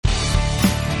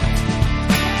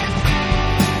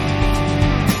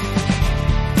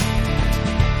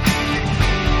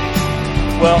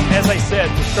Well, as I said,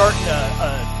 we're starting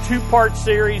a two-part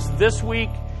series this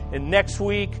week and next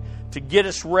week to get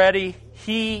us ready.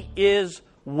 He is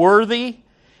worthy,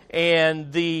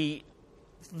 and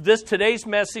today's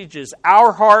message is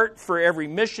our heart for every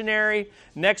missionary.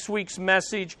 Next week's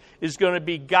message is going to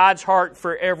be God's heart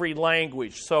for every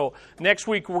language. So next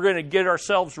week we're going to get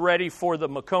ourselves ready for the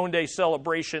Makonde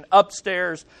celebration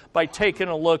upstairs by taking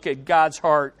a look at God's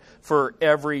heart for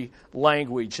every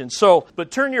language. But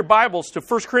turn your Bibles to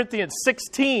 1 Corinthians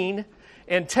 16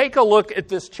 and take a look at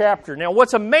this chapter. Now,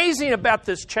 what's amazing about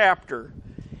this chapter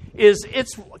is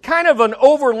it's kind of an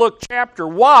overlooked chapter.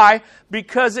 Why?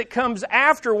 Because it comes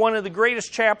after one of the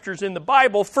greatest chapters in the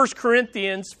Bible, 1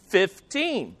 Corinthians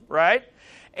 15, right?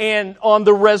 And on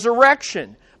the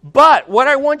resurrection. But what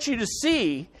I want you to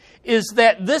see is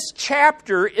that this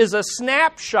chapter is a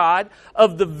snapshot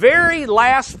of the very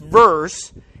last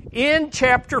verse in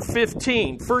chapter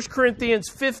 15, 1 Corinthians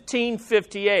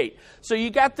 15:58. So you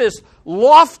got this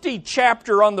lofty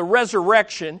chapter on the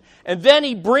resurrection, and then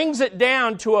he brings it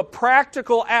down to a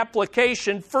practical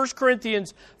application. 1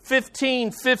 Corinthians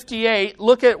 15:58,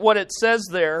 look at what it says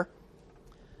there.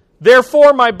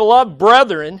 Therefore, my beloved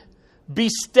brethren, be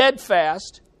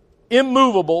steadfast,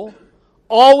 immovable,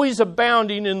 always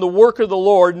abounding in the work of the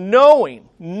Lord, knowing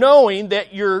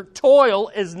that your toil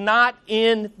is not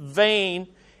in vain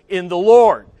in the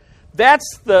Lord.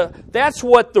 That's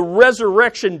what the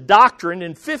resurrection doctrine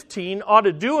in 15 ought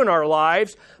to do in our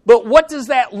lives. But what does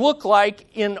that look like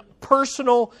in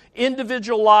personal,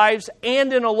 individual lives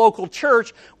and in a local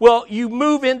church? Well, you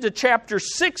move into chapter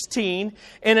 16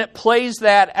 and it plays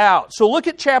that out. So look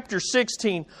at chapter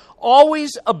 16.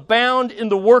 Always abound in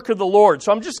the work of the Lord.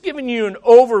 So I'm just giving you an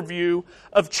overview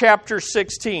of chapter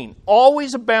 16.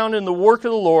 Always abound in the work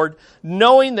of the Lord,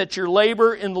 knowing that your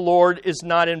labor in the Lord is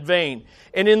not in vain.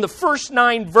 And in the first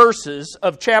 9 verses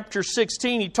of chapter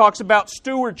 16, he talks about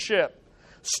stewardship.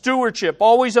 Stewardship,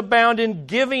 always abound in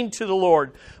giving to the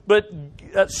Lord. But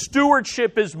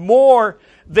stewardship is more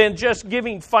than just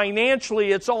giving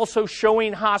financially. It's also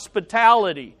showing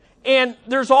hospitality. And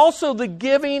there's also the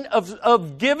giving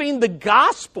of giving the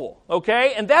gospel,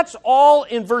 okay? And that's all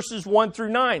in verses 1 through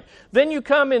 9. Then you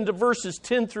come into verses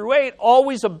 10 through 8,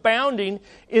 always abounding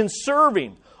in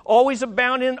serving, always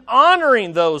abound in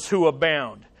honoring those who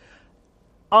abound,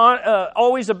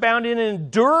 always abounding in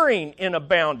enduring in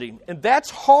abounding. And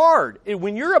that's hard.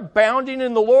 When you're abounding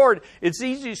in the Lord, it's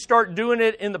easy to start doing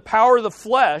it in the power of the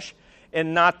flesh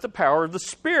and not the power of the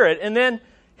Spirit. And then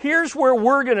here's where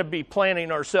we're going to be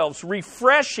planting ourselves,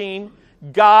 refreshing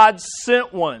God's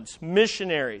sent ones,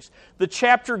 missionaries. The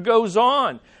chapter goes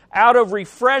on. Out of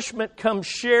refreshment comes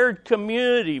shared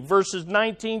community, verses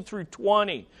 19 through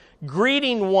 20.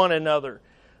 Greeting one another,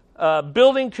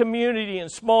 building community in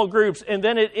small groups. And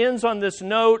then it ends on this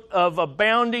note of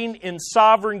abounding in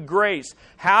sovereign grace.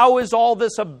 How is all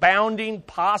this abounding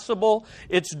possible?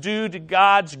 It's due to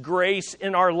God's grace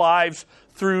in our lives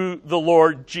through the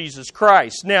Lord Jesus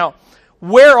Christ. Now,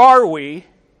 where are we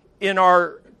in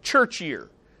our church year?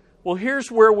 Well,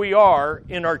 here's where we are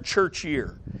in our church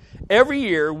year. Every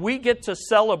year, we get to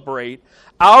celebrate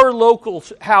how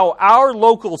our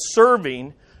local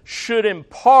serving should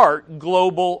impart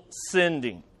global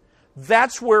sending.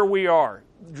 That's where we are,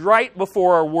 right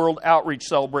before our World Outreach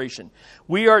Celebration.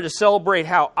 We are to celebrate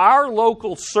how our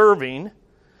local serving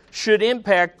should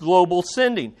impact global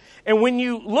sending. And when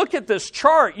you look at this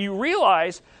chart, you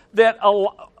realize that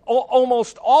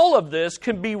almost all of this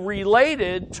can be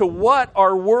related to what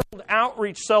our World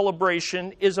Outreach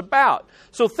Celebration is about.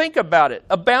 So think about it.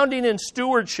 Abounding in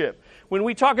stewardship. When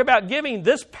we talk about giving,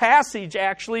 this passage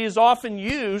actually is often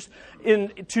used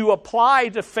to apply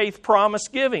to faith promise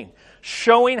giving.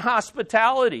 Showing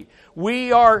hospitality.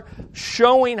 We are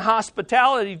showing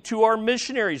hospitality to our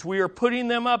missionaries. We are putting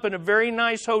them up in a very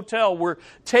nice hotel. We're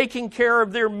taking care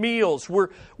of their meals.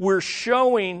 We're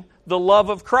showing the love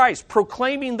of Christ,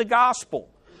 proclaiming the gospel.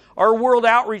 Our World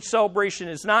Outreach Celebration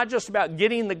is not just about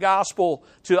getting the gospel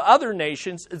to other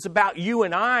nations. It's about you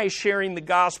and I sharing the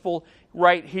gospel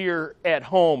right here at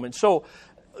home. And so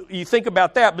you think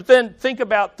about that, but then think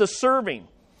about the serving.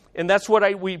 And that's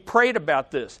what we prayed about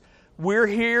this. We're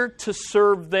here to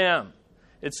serve them.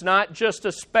 It's not just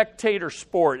a spectator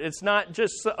sport. It's not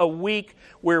just a week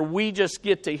where we just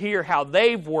get to hear how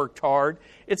they've worked hard.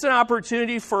 It's an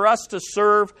opportunity for us to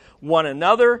serve one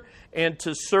another and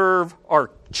to serve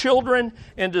our children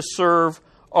and to serve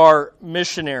our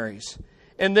missionaries.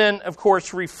 And then, of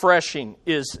course, refreshing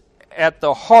is at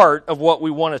the heart of what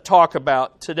we want to talk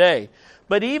about today.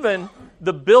 But even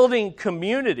the building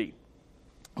community.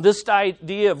 this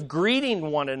idea of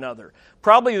greeting one another.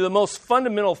 Probably the most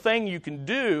fundamental thing you can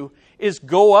do is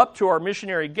go up to our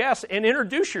missionary guests and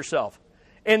introduce yourself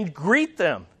and greet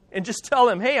them and just tell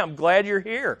them, hey, I'm glad you're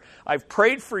here. I've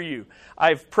prayed for you.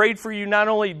 I've prayed for you not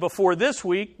only before this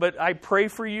week, but I pray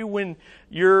for you when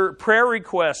your prayer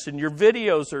requests and your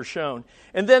videos are shown.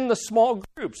 And then the small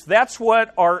groups. That's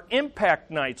what our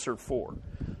impact nights are for.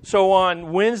 So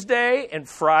on Wednesday and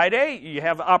Friday, you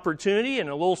have opportunity in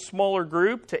a little smaller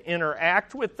group to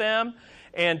interact with them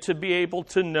and to be able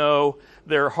to know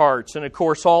their hearts. And of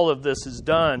course, all of this is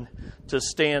done to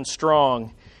stand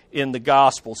strong in the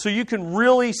gospel. So you can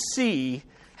really see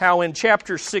how in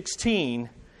chapter 16,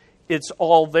 it's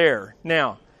all there.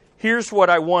 Now, here's what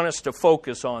I want us to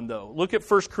focus on, though. Look at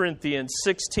 1 Corinthians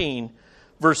 16,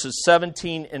 verses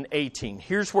 17 and 18.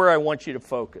 Here's where I want you to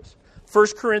focus. 1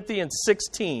 Corinthians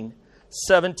 16,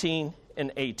 17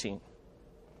 and 18.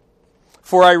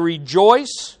 For I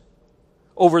rejoice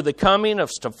over the coming of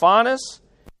Stephanas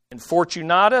and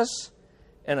Fortunatus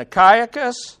and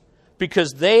Achaicus,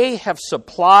 because they have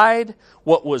supplied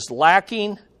what was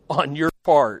lacking on your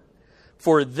part.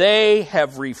 For they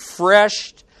have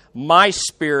refreshed my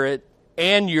spirit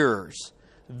and yours.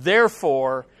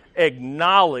 Therefore,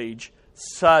 acknowledge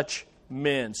such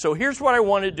men. So here's what I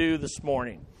want to do this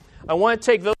morning. I want to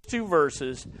take those two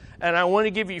verses, and I want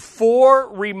to give you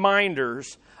 4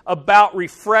 reminders about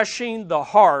refreshing the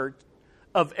heart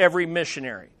of every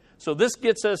missionary. So this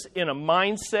gets us in a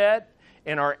mindset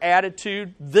and our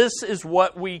attitude. This is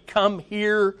what we come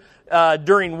here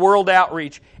during World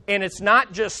Outreach. And it's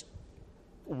not just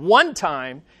one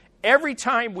time. Every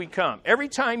time we come, every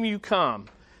time you come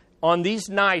on these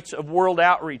nights of World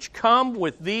Outreach, come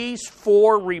with these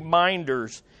 4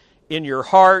 reminders in your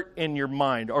heart and your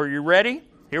mind. Are you ready?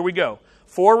 Here we go.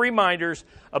 4 reminders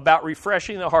about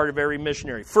refreshing the heart of every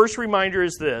missionary. First reminder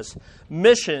is this: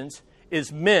 missions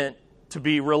is meant to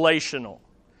be relational.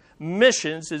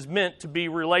 Missions is meant to be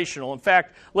relational. In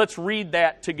fact, let's read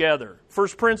that together.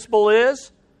 First principle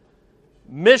is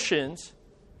missions.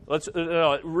 Let's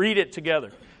read it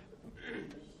together.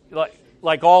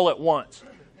 Like all at once.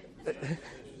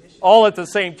 All at the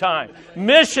same time.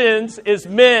 Missions is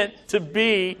meant to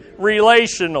be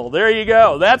relational. There you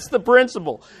go. That's the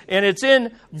principle. And it's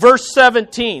in verse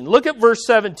 17. Look at verse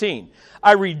 17.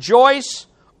 I rejoice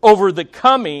over the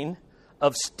coming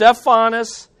of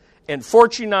Stephanas and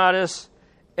Fortunatus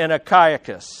and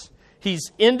Achaicus.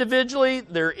 He's individually,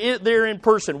 they're in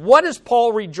person. What is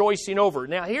Paul rejoicing over?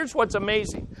 Now, here's what's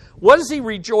amazing. What is he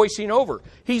rejoicing over?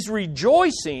 He's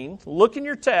rejoicing, look in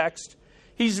your text,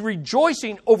 he's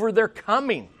rejoicing over their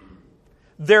coming,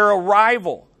 their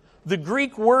arrival. The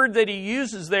Greek word that he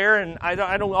uses there, and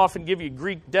I don't often give you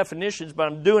Greek definitions, but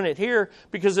I'm doing it here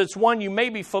because it's one you may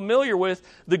be familiar with.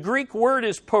 The Greek word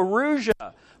is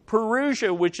parousia.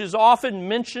 Parousia, which is often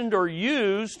mentioned or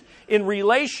used in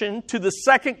relation to the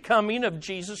second coming of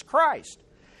Jesus Christ.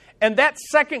 And that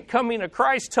second coming of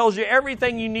Christ tells you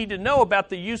everything you need to know about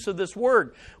the use of this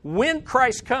word. When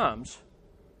Christ comes,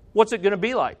 what's it going to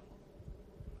be like?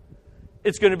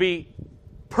 It's going to be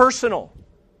personal.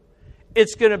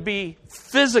 It's going to be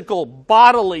physical,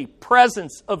 bodily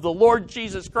presence of the Lord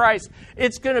Jesus Christ.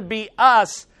 It's going to be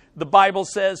us, the Bible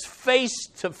says, face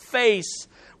to face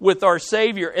with our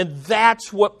Savior. And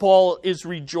that's what Paul is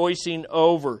rejoicing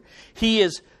over.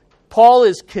 Paul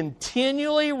is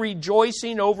continually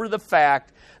rejoicing over the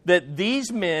fact that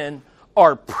these men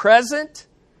are present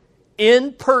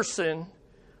in person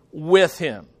with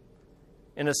him.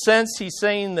 In a sense, he's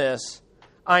saying this: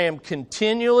 I am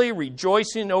continually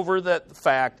rejoicing over the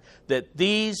fact that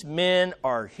these men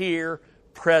are here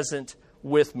present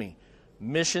with me.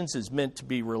 Missions is meant to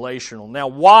be relational. Now,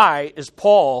 why is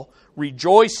Paul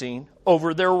rejoicing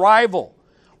over their arrival?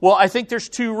 Well, I think there's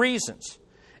 2 reasons.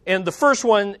 And the first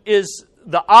one is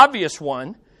the obvious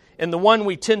one, and the one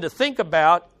we tend to think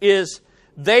about is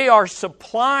they are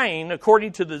supplying,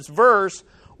 according to this verse,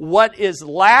 what is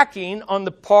lacking on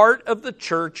the part of the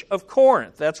church of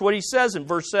Corinth. That's what he says in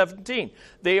verse 17.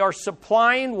 They are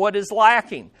supplying what is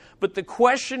lacking. But the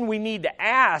question we need to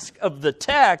ask of the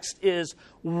text is,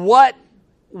 what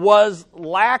was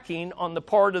lacking on the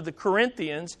part of the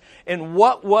Corinthians, and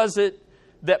what was it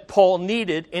that Paul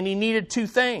needed? And he needed 2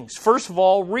 things. First of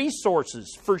all,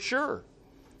 resources, for sure.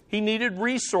 He needed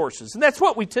resources. And that's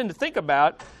what we tend to think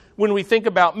about when we think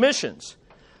about missions.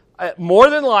 More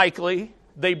than likely,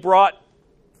 they brought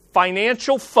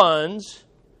financial funds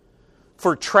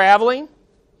for traveling,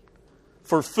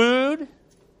 for food,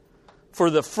 for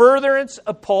the furtherance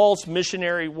of Paul's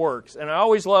missionary works. And I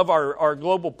always love our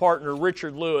global partner,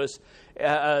 Richard Lewis,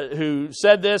 who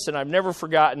said this, and I've never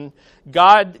forgotten.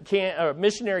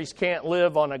 Missionaries can't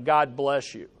live on a God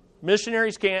bless you.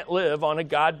 Missionaries can't live on a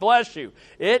God bless you.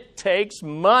 It takes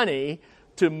money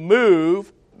to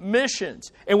move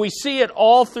missions. And we see it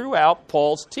all throughout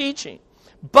Paul's teaching.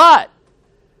 But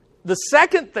the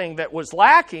second thing that was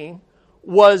lacking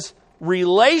was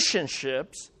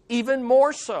relationships, even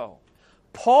more so.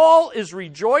 Paul is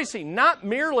rejoicing not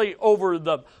merely over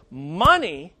the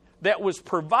money that was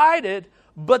provided,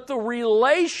 but the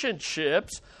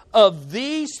relationships of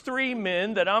these three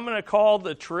men that I'm going to call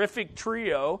the terrific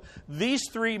trio. These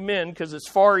three men, because it's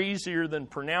far easier than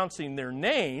pronouncing their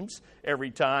names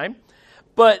every time.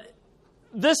 But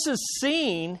this is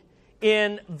seen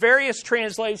in various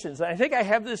translations. I think I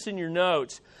have this in your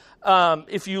notes.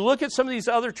 If you look at some of these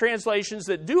other translations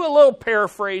that do a little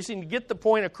paraphrasing to get the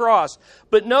point across,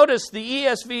 but notice the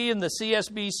ESV and the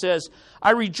CSB says,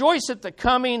 I rejoice at the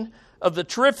coming of the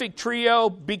terrific trio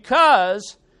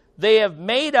because they have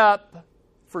made up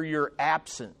for your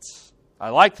absence. I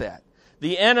like that.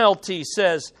 The NLT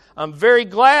says, I'm very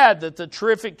glad that the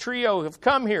terrific trio have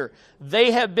come here.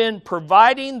 They have been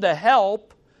providing the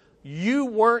help you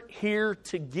weren't here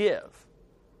to give.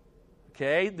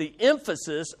 Okay, the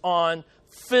emphasis on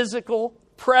physical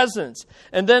presence.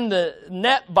 And then the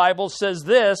Net Bible says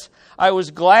this, I was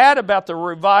glad about the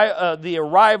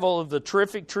arrival of the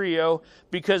terrific trio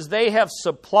because they have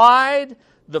supplied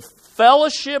the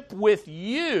fellowship with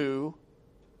you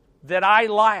that I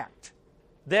lacked.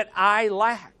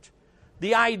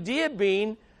 The idea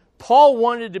being, Paul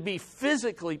wanted to be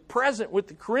physically present with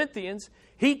the Corinthians.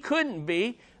 He couldn't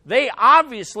be. They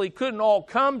obviously couldn't all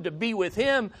come to be with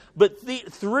him, but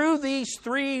through these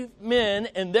three men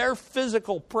and their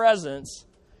physical presence,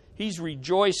 he's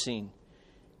rejoicing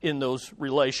in those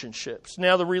relationships.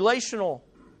 Now, the relational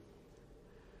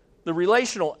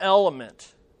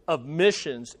element of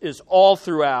missions is all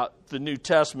throughout the New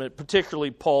Testament, particularly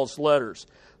Paul's letters.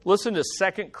 Listen to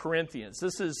 2 Corinthians.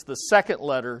 This is the second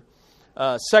letter,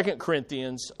 2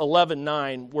 Corinthians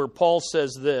 11:9, where Paul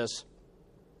says this,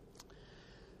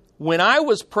 when I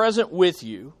was present with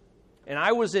you, and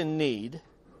I was in need,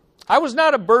 I was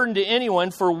not a burden to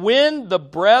anyone, for when the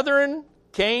brethren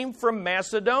came from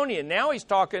Macedonia. Now he's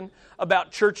talking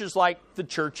about churches like the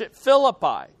church at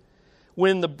Philippi.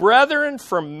 When the brethren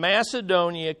from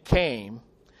Macedonia came,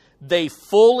 they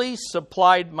fully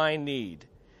supplied my need.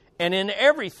 And in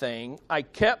everything, I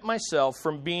kept myself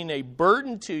from being a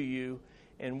burden to you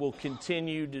and will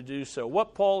continue to do so.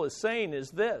 What Paul is saying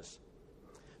is this,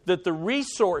 that the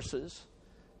resources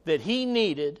that he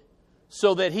needed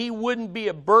so that he wouldn't be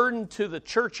a burden to the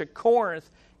church at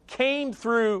Corinth came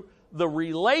through the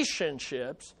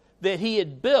relationships that he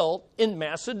had built in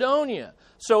Macedonia.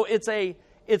 So it's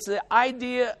the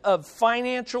idea of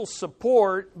financial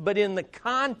support, but in the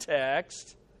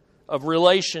context of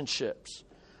relationships.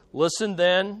 Listen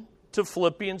then to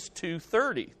Philippians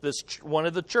 2:30, one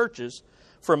of the churches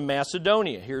from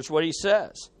Macedonia. Here's what he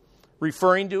says,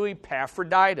 referring to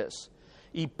Epaphroditus.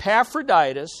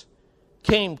 Epaphroditus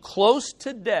came close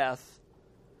to death,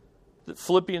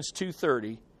 Philippians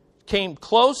 2:30, came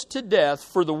close to death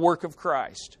for the work of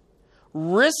Christ,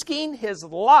 risking his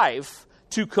life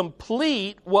to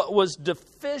complete what was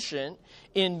deficient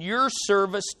in your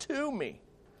service to me.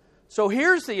 So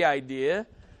here's the idea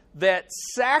that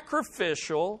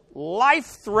sacrificial,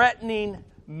 life-threatening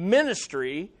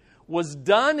ministry was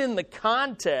done in the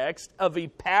context of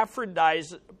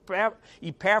Epaphroditus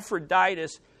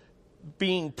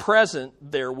being present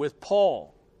there with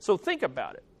Paul. So think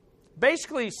about it.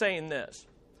 Basically he's saying this,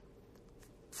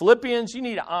 Philippians, you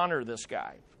need to honor this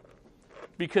guy,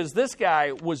 because this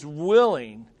guy was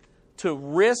willing to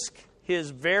risk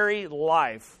his very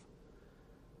life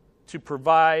to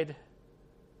provide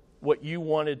what you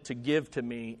wanted to give to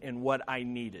me and what I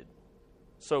needed.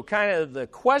 So kind of the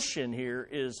question here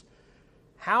is,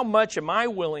 how much am I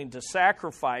willing to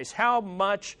sacrifice? How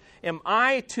much am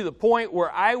I to the point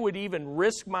where I would even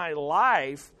risk my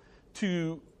life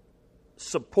to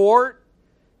support,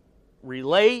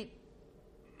 relate,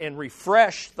 and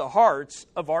refresh the hearts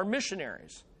of our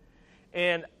missionaries?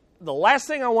 And the last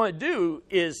thing I want to do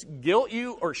is guilt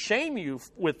you or shame you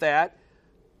with that,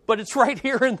 but it's right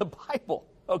here in the Bible.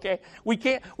 Okay, we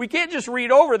can't just read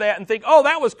over that and think, oh,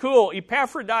 that was cool.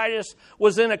 Epaphroditus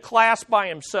was in a class by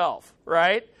himself,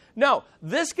 right? No,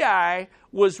 this guy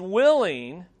was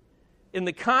willing, in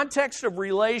the context of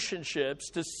relationships,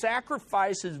 to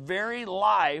sacrifice his very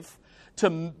life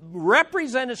to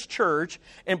represent his church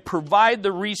and provide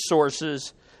the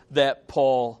resources that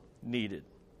Paul needed.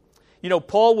 You know,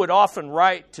 Paul would often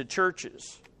write to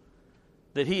churches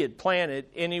that he had planted,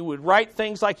 and he would write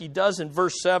things like he does in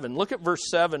verse 7. Look at verse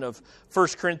 7 of 1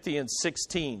 Corinthians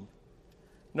 16.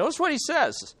 Notice what he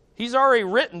says. He's already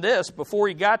written this before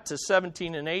he got to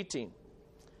 17 and 18.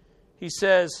 He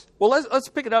says, well, let's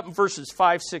pick it up in verses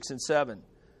 5, 6, and 7.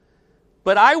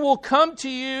 But I will come to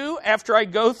you after I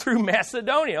go through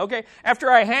Macedonia. Okay, after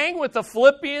I hang with the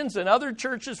Philippians and other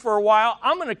churches for a while,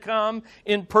 I'm going to come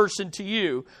in person to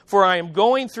you, for I am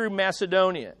going through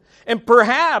Macedonia. And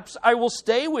perhaps I will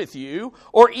stay with you,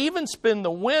 or even spend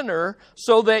the winter,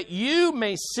 so that you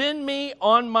may send me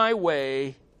on my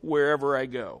way wherever I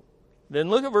go. Then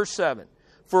look at verse 7.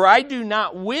 For I do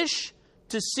not wish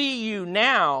to see you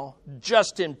now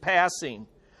just in passing,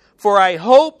 for I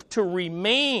hope to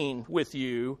remain with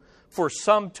you for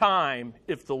some time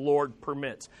if the Lord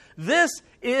permits. This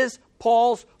is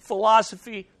Paul's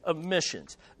philosophy of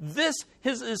missions. This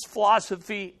is his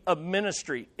philosophy of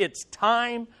ministry. It's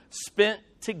time spent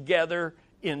together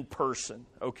in person,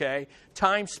 okay?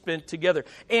 Time spent together.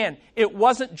 And it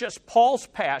wasn't just Paul's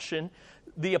passion.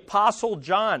 The Apostle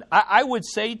John, I would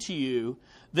say to you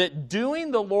that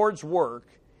doing the Lord's work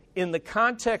in the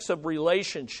context of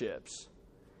relationships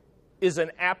is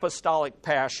an apostolic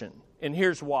passion. And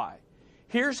here's why.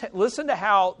 Listen to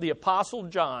how the Apostle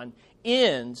John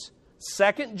ends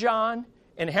 2 John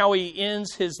and how he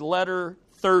ends his letter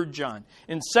 3 John.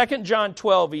 In 2 John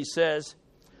 12, he says,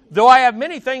 though I have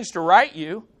many things to write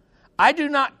you, I do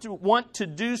not want to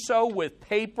do so with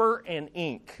paper and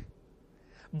ink.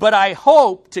 But I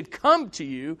hope to come to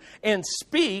you and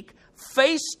speak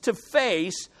face to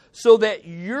face so that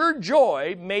your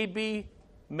joy may be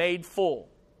made full.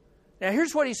 Now,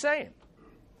 here's what he's saying.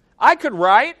 I could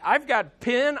write, I've got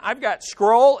pen, I've got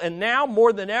scroll, and now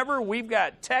more than ever, we've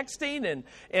got texting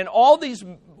and all these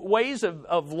ways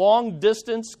of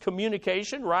long-distance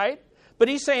communication, right? But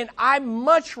he's saying, I'd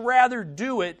much rather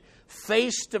do it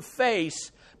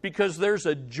face-to-face because there's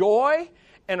a joy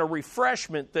and a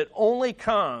refreshment that only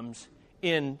comes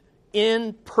in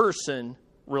in-person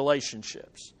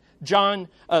relationships. 3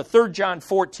 John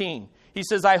 14, he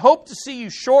says, I hope to see you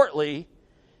shortly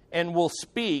and will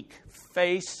speak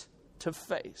face to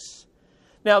face.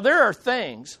 Now, there are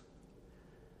things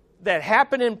that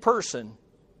happen in person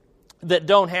that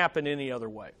don't happen any other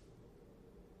way.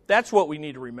 That's what we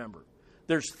need to remember.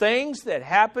 There's things that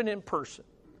happen in person.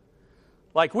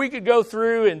 Like we could go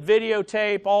through and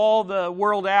videotape all the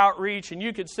World Outreach, and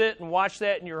you could sit and watch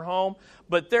that in your home.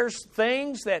 But there's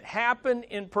things that happen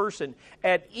in person.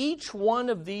 At each one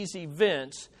of these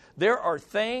events, there are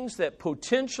things that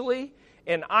potentially,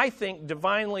 and I think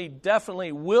divinely,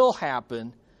 definitely will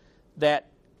happen that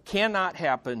cannot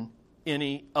happen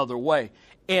any other way.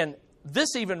 And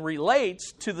this even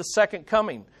relates to the second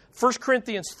coming. 1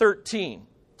 Corinthians 13,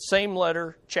 same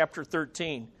letter, chapter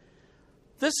 13.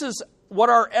 This is what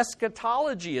our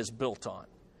eschatology is built on.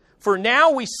 For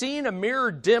now we see in a mirror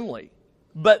dimly,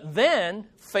 but then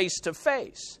face to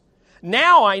face.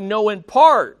 Now I know in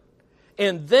part,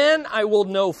 and then I will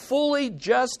know fully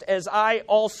just as I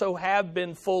also have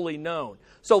been fully known.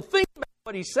 So think about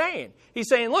what he's saying. He's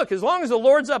saying, look, as long as the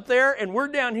Lord's up there and we're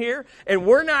down here and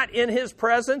we're not in His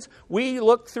presence, we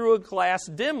look through a glass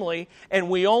dimly and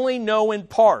we only know in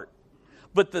part.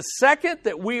 But the second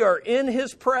that we are in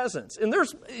His presence, and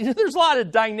there's a lot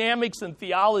of dynamics and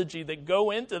theology that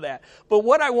go into that. But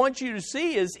what I want you to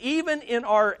see is even in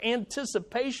our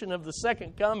anticipation of the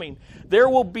second coming, there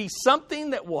will be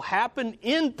something that will happen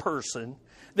in person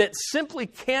that simply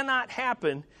cannot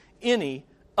happen any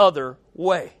other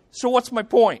way. So what's my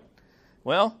point?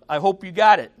 Well, I hope you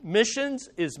got it. Missions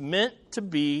is meant to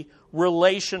be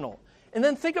relational. And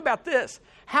then think about this.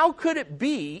 How could it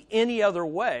be any other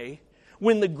way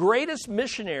when the greatest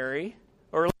missionary,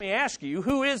 or let me ask you,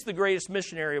 who is the greatest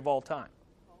missionary of all time?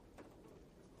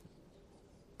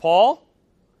 Paul?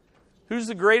 Who's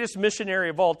the greatest missionary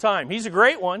of all time? He's a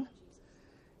great one.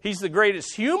 He's the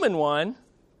greatest human one.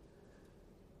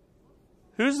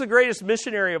 Who's the greatest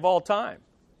missionary of all time?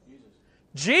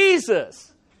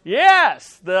 Jesus.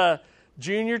 Yes, the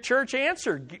junior church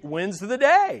answer wins the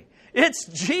day. It's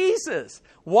Jesus.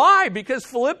 Why? Because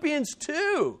Philippians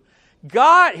 2.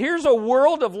 God, here's a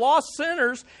world of lost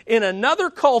sinners in another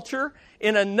culture,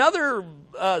 in another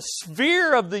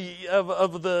sphere of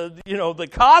the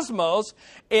cosmos,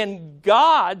 and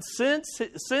God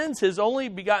sends His only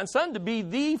begotten Son to be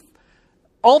the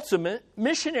ultimate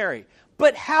missionary.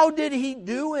 But how did He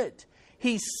do it?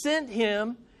 He sent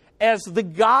Him as the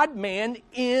God-man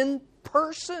in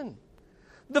person.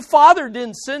 The Father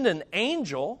didn't send an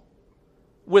angel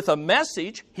with a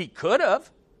message. He could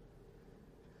have.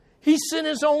 He sent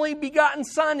His only begotten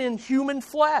Son in human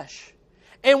flesh.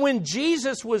 And when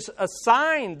Jesus was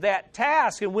assigned that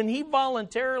task, and when he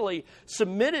voluntarily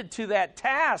submitted to that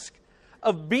task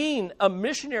of being a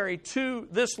missionary to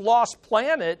this lost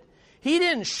planet, he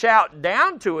didn't shout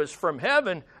down to us from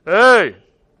heaven, "Hey,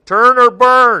 turn or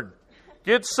burn,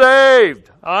 get saved,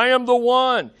 I am the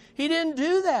one." He didn't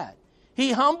do that.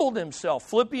 He humbled himself,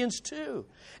 Philippians 2.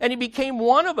 And he became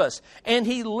one of us. And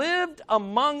he lived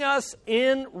among us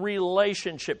in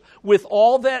relationship with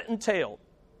all that entailed.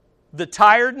 The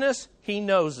tiredness, he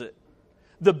knows it.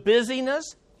 The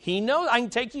busyness, he knows. I can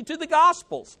take you to the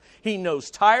Gospels. He knows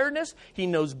tiredness. He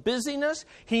knows busyness.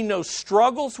 He knows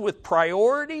struggles with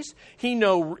priorities. He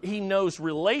knows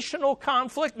relational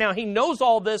conflict. Now, he knows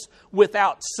all this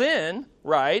without sin,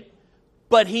 right?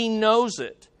 But he knows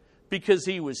it because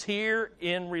he was here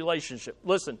in relationship.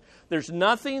 Listen, there's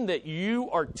nothing that you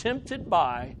are tempted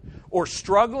by or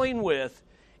struggling with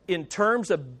in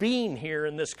terms of being here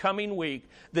in this coming week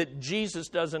that Jesus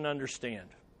doesn't understand.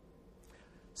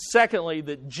 Secondly,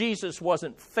 that Jesus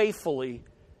wasn't faithfully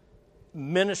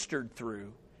ministered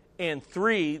through. And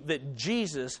 3, that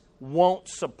Jesus won't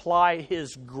supply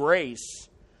his grace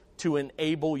to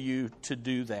enable you to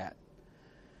do that.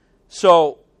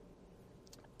 So,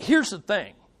 here's the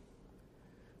thing.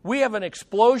 We have an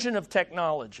explosion of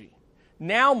technology.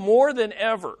 Now more than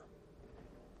ever.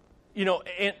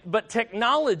 But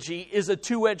technology is a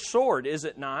two-edged sword, is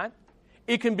it not?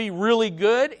 It can be really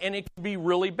good and it can be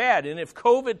really bad. And if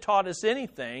COVID taught us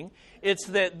anything, it's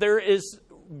that there is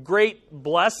great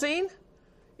blessing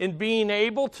in being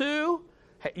able to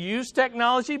use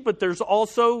technology, but there's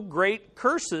also great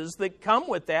curses that come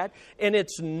with that. And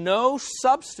it's no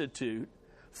substitute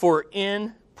for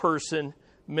in-person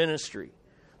ministry.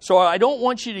 So I don't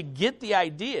want you to get the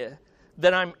idea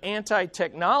that I'm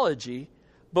anti-technology,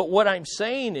 but what I'm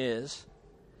saying is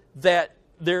that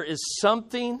there is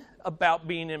something about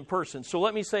being in person. So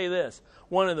let me say this.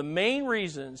 One of the main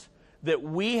reasons that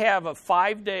we have a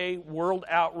 5-day World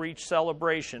Outreach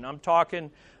celebration, I'm talking,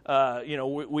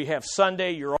 we have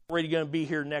Sunday, you're already going to be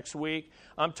here next week.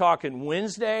 I'm talking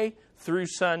Wednesday through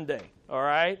Sunday, all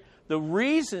right? The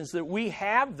reasons that we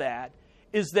have that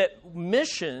is that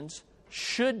missions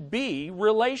should be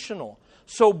relational.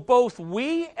 So both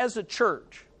we as a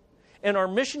church and our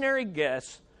missionary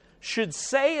guests should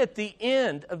say at the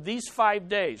end of these 5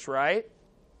 days, right?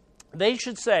 They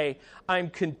should say, I'm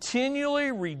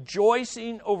continually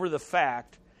rejoicing over the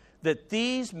fact that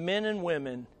these men and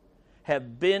women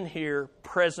have been here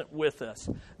present with us.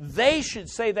 They should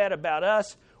say that about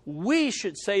us. We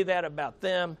should say that about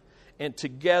them. And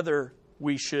together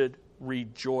we should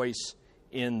rejoice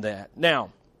in that.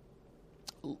 Now,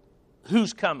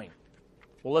 who's coming?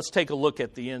 Well, let's take a look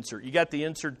at the insert. You got the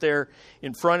insert there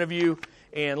in front of you,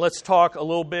 and let's talk a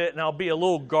little bit, and I'll be a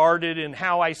little guarded in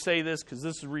how I say this because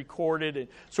this is recorded. And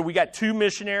so we got 2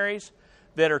 missionaries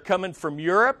that are coming from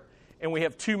Europe, and we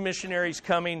have 2 missionaries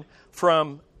coming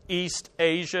from East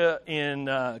Asia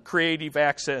in creative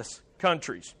access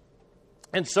countries.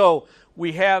 And so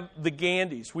we have the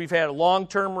Gandhis. We've had a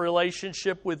long-term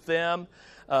relationship with them.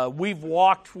 We've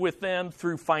walked with them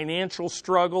through financial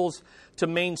struggles to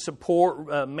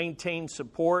maintain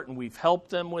support, and we've helped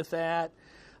them with that.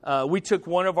 We took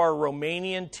one of our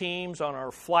Romanian teams on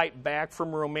our flight back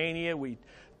from Romania. We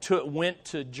went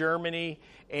to Germany,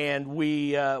 and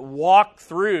we walked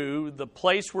through the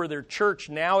place where their church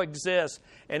now exists,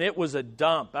 and it was a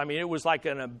dump. I mean, it was like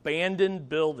an abandoned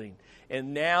building.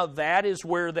 And now that is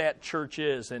where that church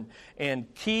is.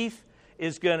 And Keith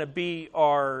is going to be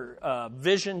our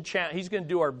vision challenge. He's going to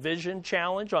do our vision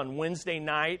challenge on Wednesday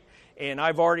night, and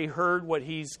I've already heard what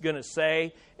he's going to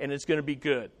say, and it's going to be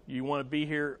good. You want to be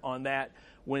here on that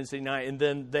Wednesday night. And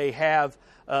then they have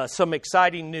some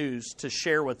exciting news to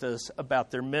share with us about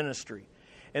their ministry.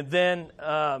 And then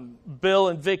Bill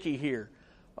and Vicki here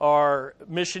are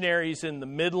missionaries in the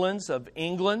Midlands of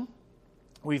England.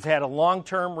 We've had a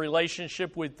long-term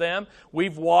relationship with them.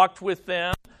 We've walked with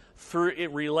them through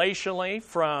it relationally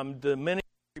from Dominican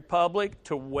Republic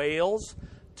to Wales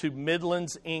to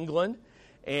Midlands, England.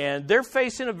 And they're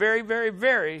facing a very, very,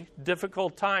 very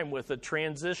difficult time with a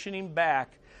transitioning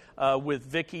back with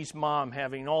Vicky's mom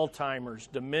having Alzheimer's,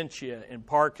 dementia, and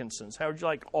Parkinson's. How would you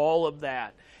like all of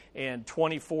that and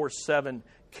 24/7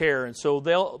 care? And so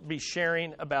they'll be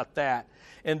sharing about that.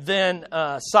 And then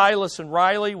Silas and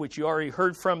Riley, which you already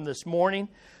heard from this morning,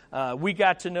 we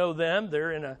got to know them.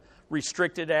 They're in a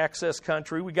restricted access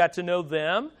country. We got to know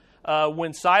them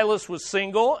when Silas was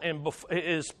single and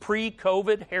his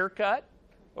pre-COVID haircut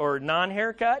or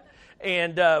non-haircut.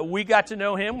 And we got to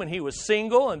know him when he was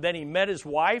single, and then he met his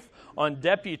wife on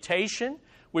deputation,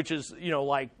 which is,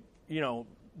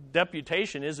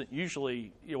 deputation isn't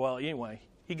usually, well, anyway,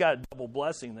 he got a double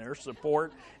blessing there,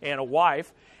 support and a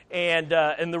wife. And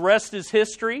the rest is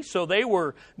history. So they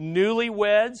were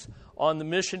newlyweds on the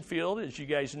mission field, as you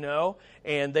guys know,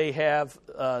 and they have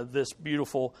this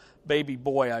beautiful baby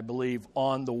boy, I believe,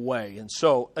 on the way. And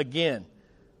so, again,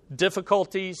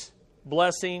 difficulties,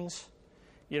 blessings.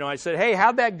 I said, hey,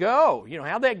 how'd that go?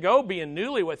 How'd that go being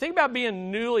newlywed? Think about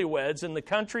being newlyweds in the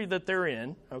country that they're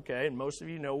in, okay, and most of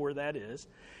you know where that is.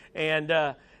 And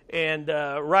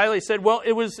Riley said, well,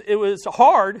 it was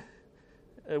hard,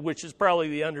 which is probably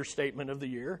the understatement of the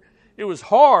year. It was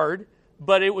hard,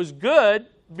 but it was good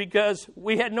because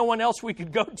we had no one else we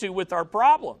could go to with our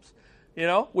problems.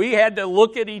 We had to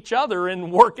look at each other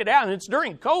and work it out, and it's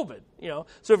during COVID.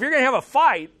 So if you're going to have a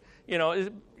fight,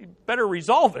 you better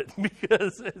resolve it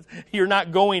because you're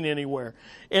not going anywhere.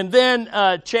 And then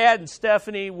Chad and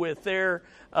Stephanie with their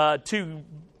two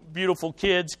beautiful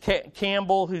kids,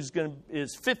 Campbell,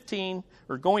 is 15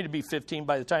 or going to be 15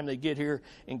 by the time they get here,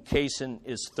 and Kaysen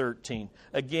is 13.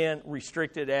 Again,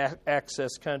 restricted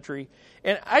access country.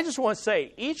 And I just want to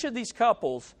say, each of these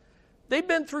couples, they've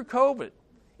been through COVID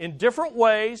in different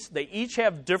ways. They each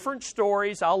have different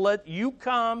stories. I'll let you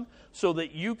come so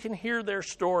that you can hear their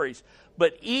stories.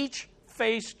 But each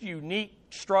faced unique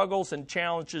struggles and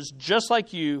challenges just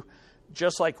like you,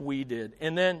 just like we did.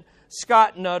 And then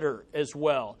Scott Nutter as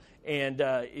well. And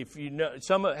if you know,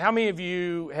 how many of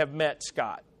you have met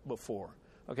Scott before?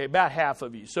 Okay, about half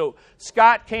of you. So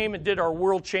Scott came and did our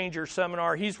World Changer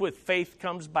seminar. He's with Faith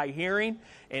Comes by Hearing,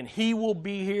 and he will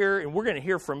be here, and we're going to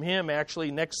hear from him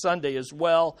actually next Sunday as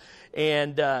well.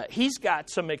 And he's got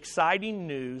some exciting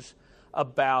news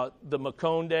about the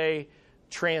Makonde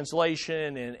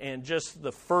translation and just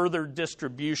the further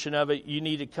distribution of it. You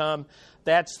need to come.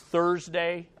 That's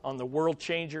Thursday on the World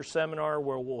Changer seminar,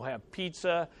 where we'll have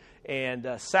pizza and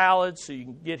salad, so you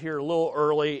can get here a little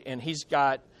early. And he's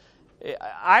got,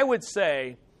 I would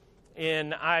say,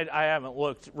 I haven't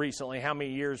looked recently how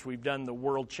many years we've done the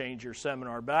World Changer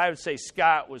seminar, but I would say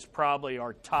Scott was probably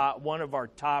one of our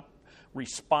top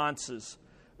responses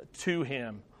to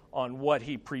him on what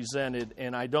he presented,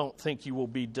 and I don't think you will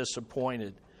be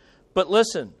disappointed. But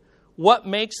listen, what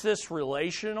makes this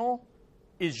relational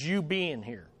is you being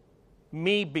here,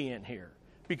 me being here,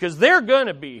 because they're going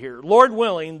to be here. Lord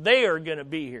willing, they are going to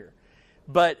be here.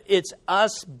 But it's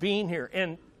us being here.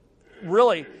 And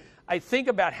really, I think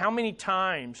about how many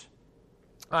times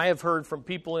I have heard from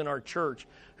people in our church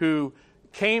who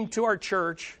came to our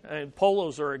church, and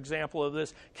Polos are an example of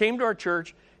this, came to our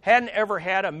church, hadn't ever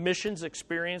had a missions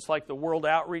experience like the World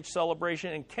Outreach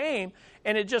Celebration, and came,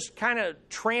 and it just kind of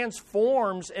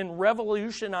transforms and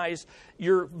revolutionizes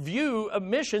your view of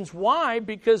missions. Why?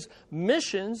 Because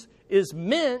missions is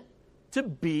meant to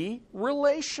be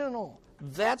relational.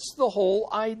 That's the whole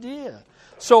idea.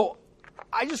 So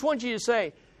I just want you to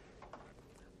say,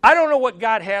 I don't know what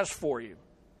God has for you,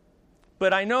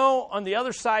 but I know on the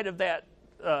other side of that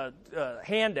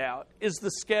handout is the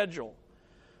schedule.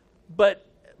 But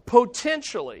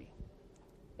potentially,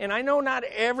 and I know not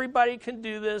everybody can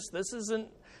do this. This isn't,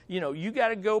 you got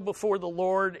to go before the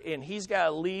Lord and He's got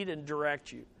to lead and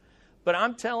direct you. But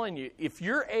I'm telling you, if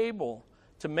you're able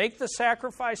to make the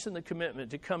sacrifice and the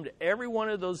commitment to come to every one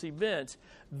of those events,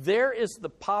 there is the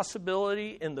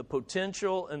possibility and the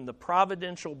potential and the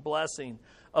providential blessing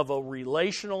of a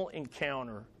relational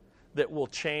encounter that will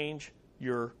change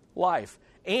your life.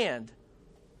 And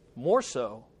more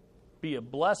so, be a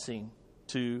blessing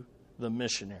to the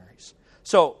missionaries.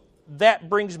 So that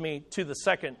brings me to the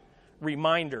second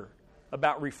reminder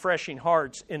about refreshing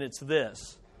hearts, and it's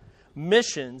this.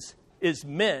 Missions is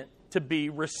meant to be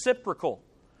reciprocal.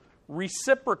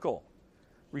 Reciprocal.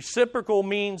 Reciprocal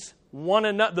means one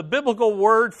another. The biblical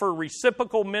word for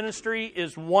reciprocal ministry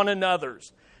is one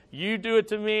another's. You do it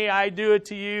to me, I do it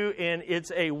to you, and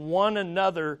it's a one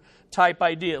another type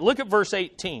idea. Look at verse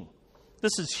 18.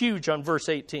 This is huge on verse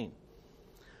 18.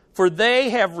 For they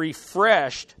have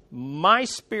refreshed my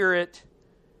spirit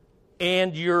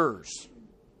and yours.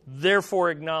 Therefore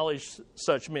acknowledge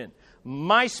such men.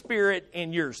 My spirit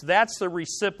and yours. That's the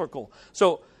reciprocal.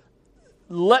 So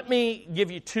let me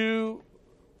give you two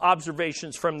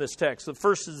observations from this text. The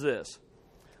first is this.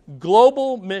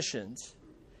 Global missions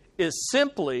is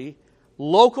simply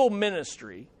local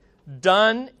ministry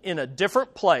done in a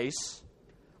different place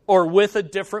or with a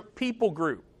different people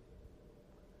group.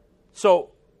 So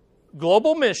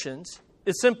global missions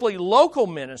is simply local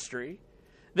ministry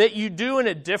that you do in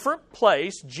a different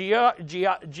place,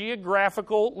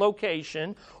 geographical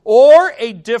location, or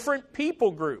a different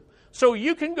people group. So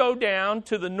you can go down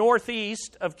to the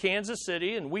northeast of Kansas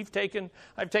City, and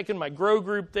I've taken my Grow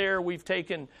group there. We've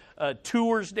taken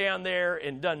tours down there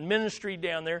and done ministry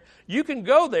down there. You can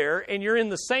go there, and you're in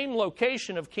the same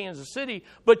location of Kansas City,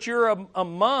 but you're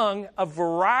among a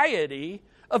variety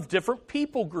of different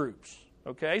people groups.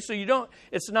 Okay, so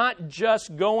it's not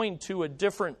just going to a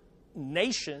different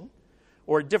nation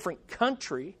or a different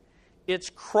country. It's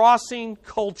crossing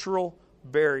cultural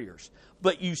barriers.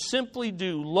 But you simply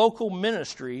do local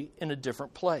ministry in a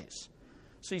different place.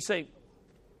 So you say,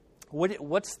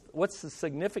 what's the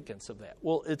significance of that?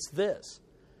 Well, it's this.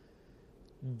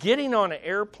 Getting on an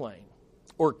airplane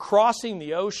or crossing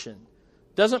the ocean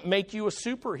doesn't make you a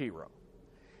superhero.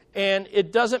 And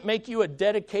it doesn't make you a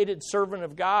dedicated servant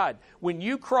of God. When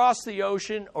you cross the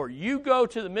ocean or you go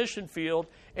to the mission field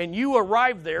and you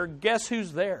arrive there, guess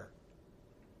who's there?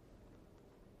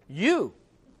 You.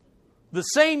 The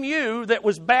same you that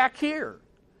was back here.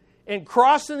 And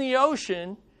crossing the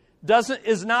ocean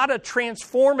is not a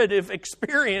transformative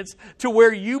experience to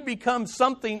where you become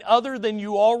something other than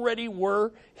you already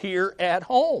were here at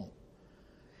home.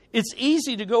 It's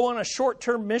easy to go on a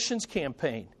short-term missions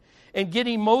campaign and get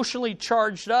emotionally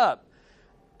charged up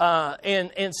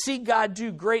and see God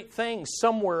do great things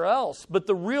somewhere else. But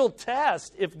the real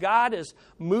test, if God has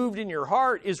moved in your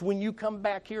heart, is when you come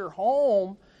back here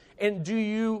home. And do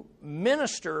you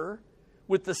minister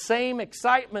with the same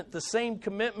excitement, the same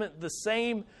commitment, the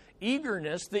same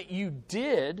eagerness that you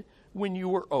did when you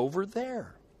were over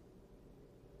there?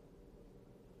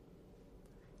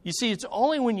 You see, it's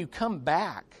only when you come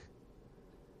back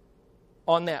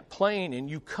on that plane and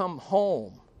you come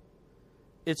home,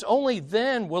 it's only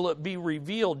then will it be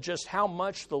revealed just how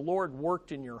much the Lord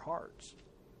worked in your hearts.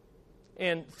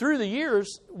 And through the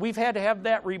years, we've had to have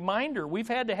that reminder. We've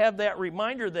had to have that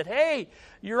reminder that, hey,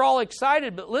 you're all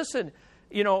excited, but listen,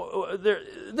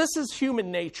 this is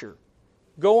human nature.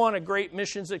 Go on a great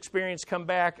missions experience, come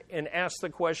back and ask the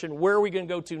question, where are we going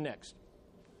to go to next?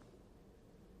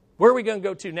 Where are we going to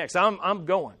go to next? I'm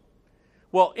going.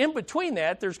 Well, in between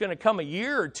that, there's going to come a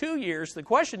year or 2 years. The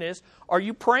question is, are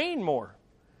you praying more?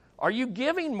 Are you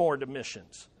giving more to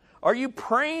missions? Are you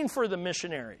praying for the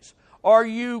missionaries? Are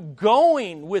you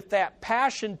going with that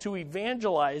passion to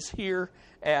evangelize here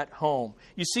at home?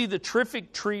 You see, the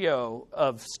terrific trio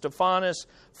of Stephanas,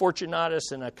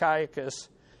 Fortunatus, and Achaicus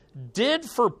did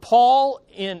for Paul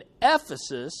in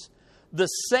Ephesus the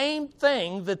same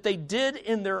thing that they did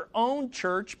in their own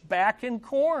church back in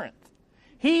Corinth.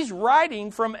 He's writing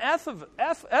from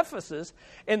Ephesus,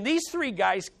 and these three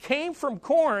guys came from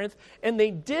Corinth, and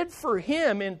they did for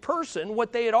him in person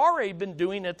what they had already been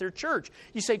doing at their church.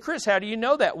 You say, Chris, how do you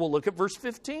know that? Well, look at verse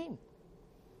 15.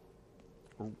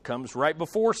 It comes right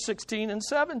before 16 and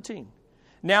 17.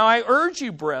 Now I urge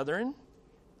you, brethren,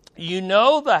 you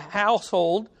know the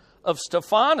household of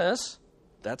Stephanas,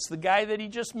 that's the guy that he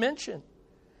just mentioned,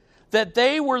 that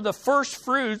they were the first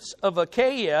fruits of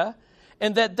Achaia,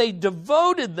 and that they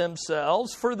devoted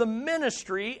themselves for the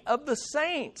ministry of the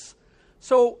saints.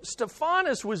 So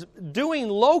Stephanas was doing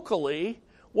locally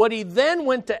what he then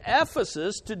went to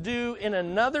Ephesus to do in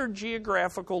another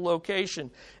geographical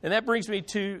location. And that brings me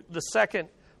to the second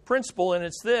principle, and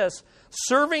it's this: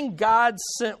 serving God's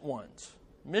sent ones.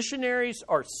 Missionaries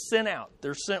are sent out.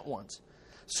 They're sent ones.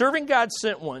 Serving God's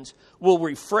sent ones will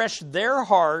refresh their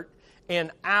heart and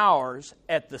ours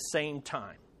at the same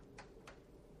time.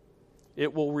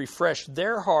 It will refresh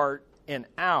their heart and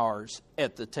ours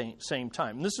at the same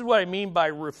time. And this is what I mean by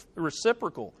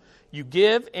reciprocal. You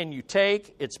give and you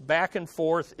take. It's back and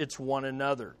forth. It's one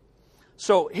another.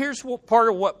 So here's part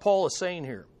of what Paul is saying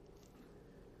here.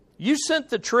 You sent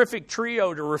the terrific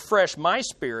trio to refresh my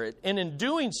spirit, and in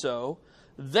doing so,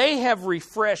 they have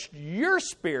refreshed your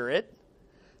spirit,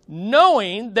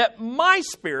 knowing that my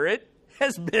spirit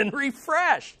has been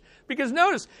refreshed. Because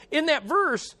notice, in that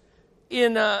verse,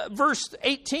 in verse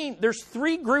 18, there's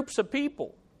three groups of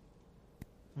people.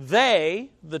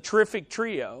 They, the terrific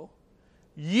trio,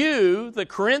 you, the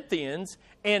Corinthians,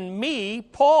 and me,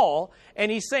 Paul.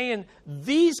 And he's saying,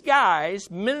 these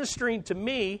guys ministering to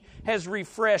me has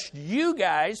refreshed you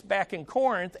guys back in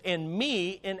Corinth and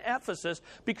me in Ephesus,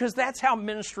 because that's how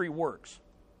ministry works.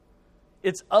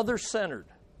 It's other-centered.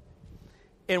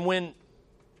 And when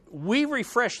we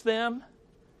refresh them,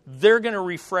 they're going to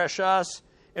refresh us,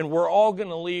 and we're all going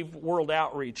to leave World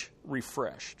Outreach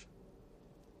refreshed.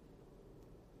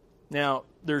 Now,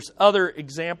 there's other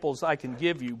examples I can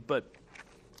give you, but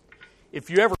if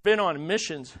you've ever been on a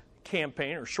missions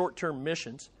campaign or short-term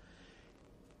missions,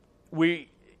 we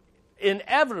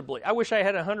inevitably, I wish I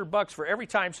had $100 for every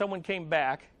time someone came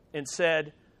back and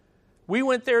said, we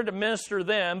went there to minister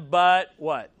them, but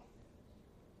what?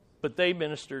 but they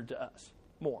ministered to us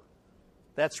more.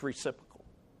 That's reciprocal,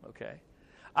 okay?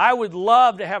 I would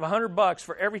love to have $100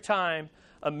 for every time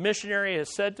a missionary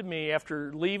has said to me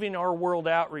after leaving our World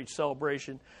Outreach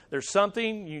celebration, there's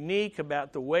something unique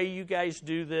about the way you guys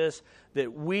do this,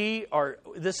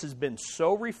 this has been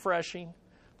so refreshing,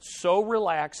 so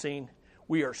relaxing.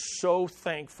 We are so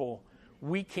thankful.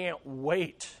 We can't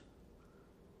wait,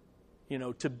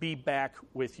 to be back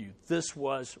with you. This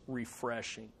was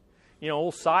refreshing.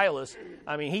 Old Silas,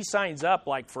 he signs up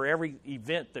like for every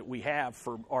event that we have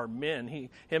for our men. Him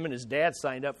and his dad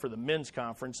signed up for the men's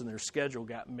conference and their schedule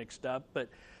got mixed up. But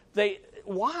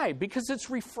why? Because it's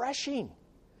refreshing.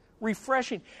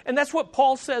 Refreshing. And that's what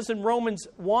Paul says in Romans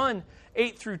 1,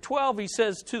 8 through 12. He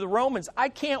says to the Romans, I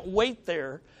can't wait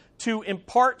there to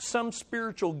impart some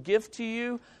spiritual gift to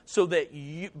you so that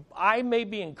I may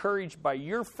be encouraged by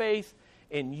your faith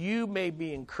and you may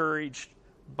be encouraged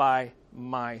by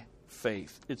my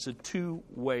faith. It's a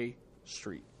two-way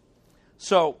street.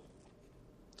 So,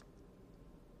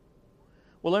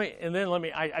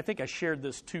 I think I shared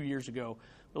this 2 years ago,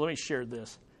 but let me share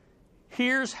this.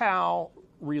 Here's how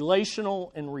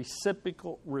relational and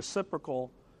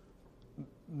reciprocal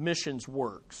missions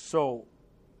works. So,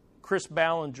 Chris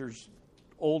Ballinger's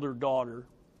older daughter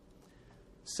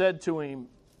said to him,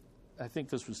 I think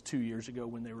this was 2 years ago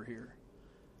when they were here,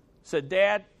 said,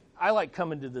 Dad, I like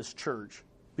coming to this church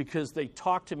because they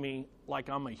talk to me like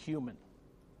I'm a human.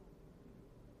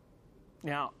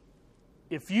 Now,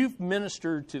 if you've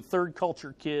ministered to third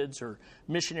culture kids or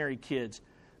missionary kids,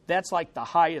 that's like the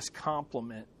highest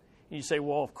compliment. And you say,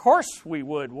 well, of course we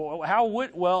would. Well, how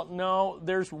would? Well, no,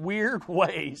 there's weird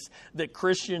ways that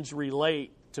Christians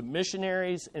relate to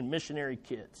missionaries and missionary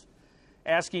kids,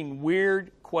 asking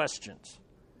weird questions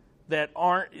that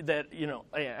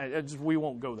we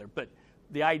won't go there. But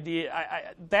the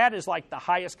idea, that is like the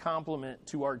highest compliment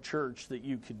to our church that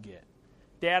you could get.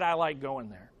 Dad, I like going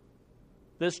there.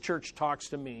 This church talks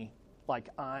to me like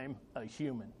I'm a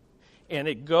human. And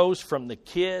it goes from the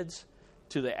kids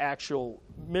to the actual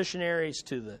missionaries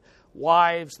to the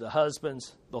wives, the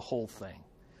husbands, the whole thing.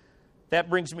 That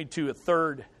brings me to a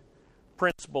third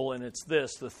principle, and it's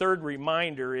this. The third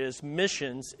reminder is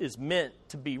missions is meant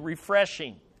to be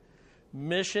refreshing.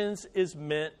 Missions is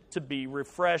meant to be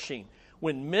refreshing.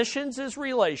 When missions is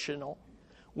relational,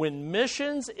 when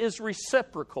missions is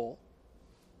reciprocal,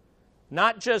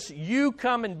 not just you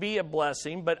come and be a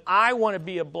blessing, but I want to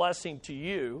be a blessing to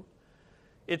you.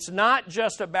 It's not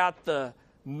just about the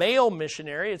male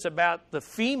missionary, it's about the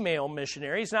female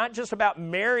missionary. It's not just about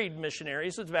married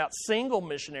missionaries, it's about single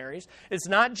missionaries. It's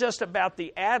not just about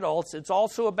the adults, it's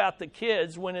also about the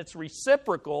kids. When it's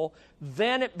reciprocal,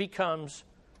 then it becomes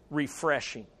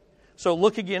refreshing. So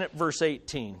look again at verse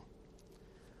 18.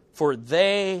 For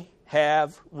they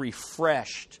have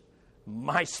refreshed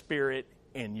my spirit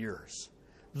and yours.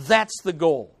 That's the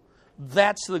goal.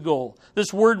 That's the goal.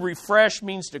 This word refresh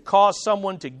means to cause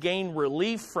someone to gain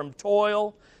relief from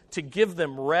toil, to give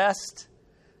them rest,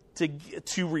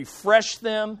 to refresh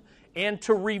them, and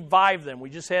to revive them. We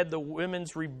just had the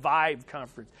Women's Revive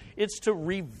Conference. It's to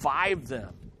revive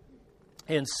them.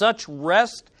 And such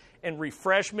rest and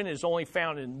refreshment is only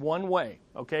found in one way.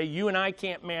 Okay? You and I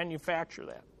can't manufacture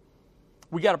that.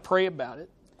 We got to pray about it,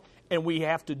 and we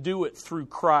have to do it through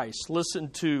Christ. Listen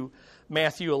to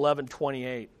Matthew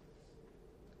 11:28.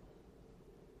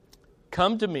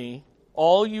 Come to me,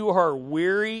 all you who are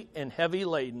weary and heavy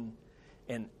laden,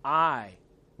 and I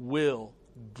will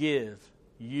give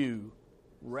you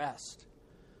rest.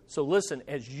 So listen,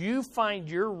 as you find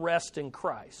your rest in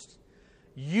Christ,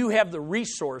 you have the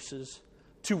resources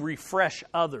to refresh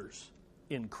others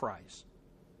in Christ.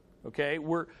 Okay?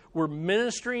 We're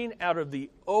ministering out of the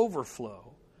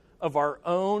overflow of our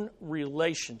own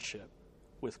relationship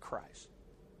with Christ.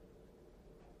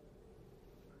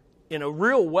 In a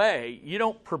real way, you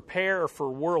don't prepare for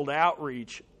World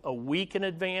Outreach a week in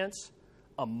advance,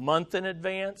 a month in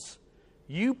advance.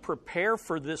 You prepare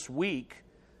for this week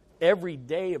every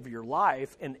day of your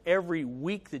life and every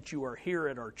week that you are here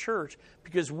at our church,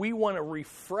 because we want to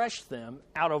refresh them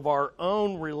out of our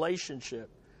own relationship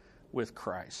with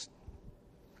Christ.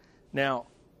 Now,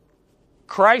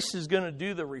 Christ is going to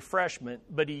do the refreshment,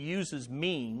 but he uses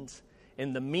means,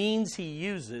 and the means he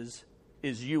uses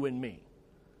is you and me.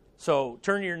 So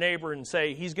turn to your neighbor and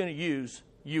say, he's going to use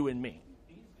you and me.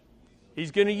 He's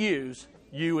going to use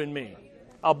you and me.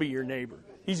 I'll be your neighbor.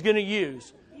 He's going to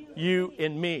use you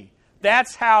and me.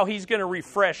 That's how he's going to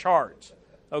refresh hearts.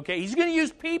 Okay? He's going to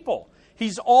use people.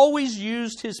 He's always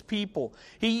used his people.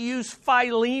 He used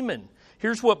Philemon.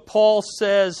 Here's what Paul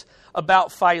says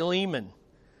about Philemon.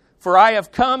 For I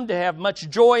have come to have much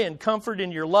joy and comfort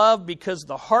in your love, because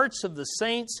the hearts of the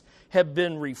saints have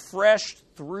been refreshed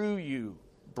through you,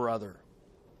 brother.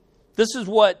 This is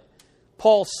what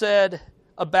Paul said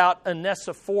about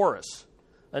Onesiphorus.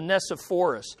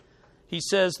 Onesiphorus. He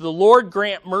says, the Lord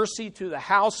grant mercy to the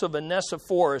house of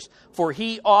Onesiphorus, for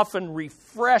he often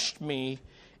refreshed me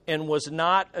and was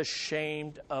not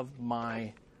ashamed of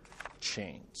my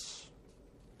chains.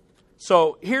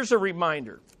 So here's a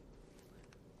reminder.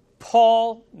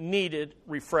 Paul needed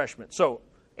refreshment. So,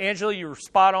 Angela, you were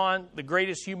spot on. The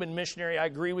greatest human missionary, I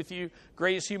agree with you.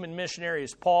 Greatest human missionary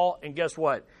is Paul. And guess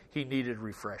what? He needed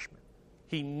refreshment.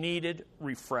 He needed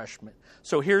refreshment.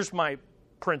 So here's my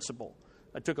principle.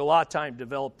 I took a lot of time to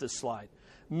develop this slide.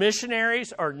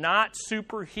 Missionaries are not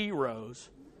superheroes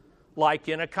like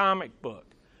in a comic book.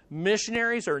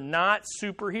 Missionaries are not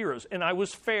superheroes. And I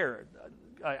was fair.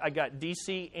 I got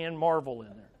DC and Marvel in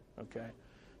there. Okay?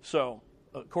 So,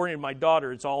 according to my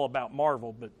daughter, it's all about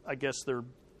Marvel, but I guess there are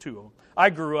two of them. I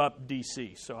grew up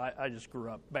DC, so I just grew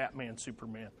up Batman,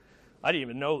 Superman. I didn't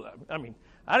even know that. I mean,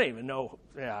 I didn't even know.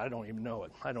 Yeah, I don't even know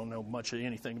it. I don't know much of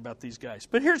anything about these guys.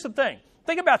 But here's the thing.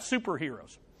 Think about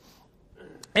superheroes.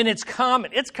 And it's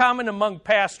common. It's common among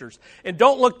pastors. And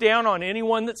don't look down on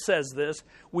anyone that says this.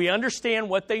 We understand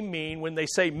what they mean when they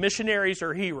say missionaries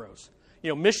are heroes. You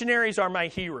know, missionaries are my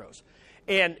heroes.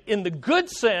 And in the good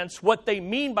sense, what they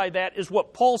mean by that is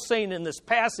what Paul's saying in this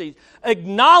passage.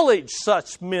 Acknowledge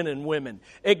such men and women.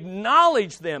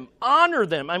 Acknowledge them. Honor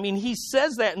them. I mean, he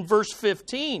says that in verse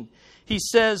 15. He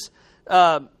says,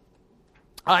 I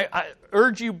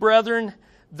urge you, brethren,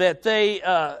 that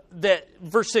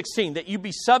verse 16, that you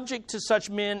be subject to such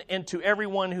men and to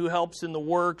everyone who helps in the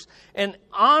works, and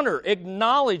honor,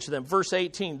 acknowledge them. Verse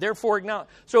 18, therefore acknowledge.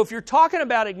 So if you're talking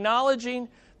about acknowledging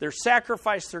their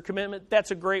sacrifice, their commitment, that's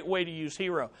a great way to use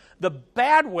hero. The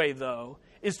bad way, though,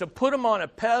 is to put them on a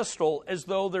pedestal as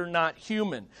though they're not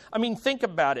human. I mean, think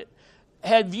about it.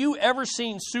 Have you ever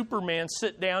seen Superman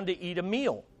sit down to eat a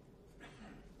meal?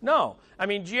 No. I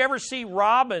mean, do you ever see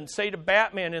Robin say to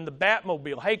Batman in the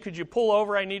Batmobile, hey, could you pull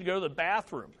over? I need to go to the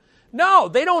bathroom. No,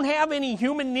 they don't have any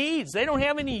human needs. They don't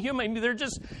have any human. I mean, they're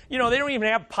just, they don't even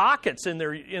have pockets in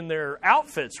their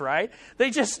outfits, right? They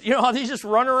just, they just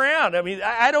run around. I mean,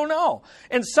 I don't know.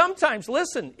 And sometimes,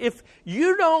 listen, if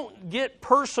you don't get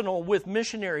personal with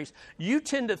missionaries, you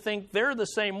tend to think they're the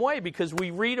same way because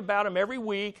we read about them every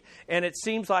week, and it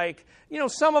seems like,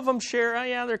 some of them share,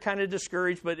 they're kind of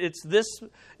discouraged, but it's this,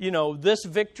 this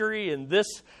victory and this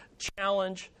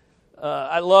challenge.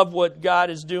 I love what God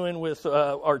is doing with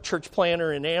our church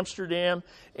planter in Amsterdam.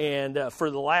 And for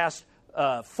the last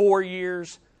 4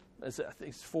 years, I think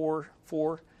it's four,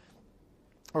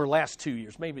 or last 2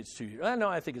 years. Maybe it's 2 years. No,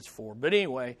 I think it's 4. But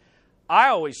anyway, I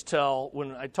always tell,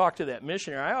 when I talk to that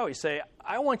missionary, I always say,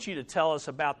 I want you to tell us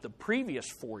about the previous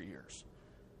 4 years.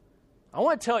 I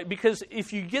want to tell you, because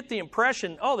if you get the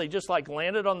impression, they just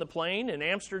landed on the plane in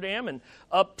Amsterdam and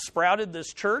up sprouted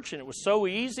this church and it was so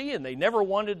easy and they never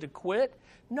wanted to quit.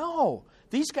 No,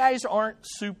 these guys aren't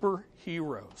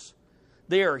superheroes.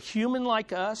 They are human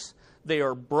like us. They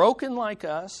are broken like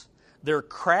us. They're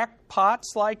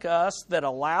crackpots like us that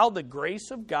allow the grace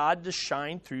of God to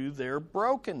shine through their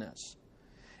brokenness.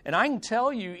 And I can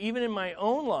tell you, even in my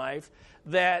own life,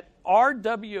 that our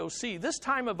WOC, this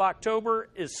time of October,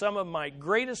 is some of my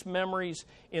greatest memories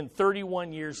in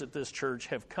 31 years at this church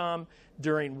have come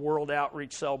during World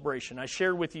Outreach Celebration. I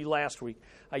shared with you last week,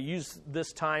 I used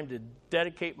this time to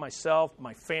dedicate myself,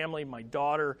 my family, my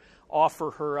daughter,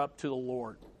 offer her up to the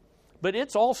Lord. But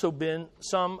it's also been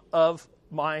some of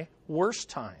my worst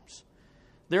times.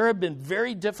 There have been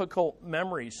very difficult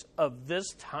memories of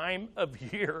this time of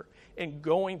year and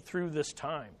going through this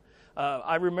time.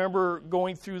 I remember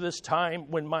going through this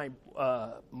time when my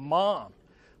mom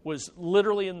was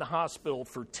literally in the hospital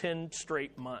for 10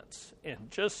 straight months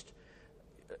and just,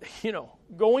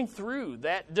 going through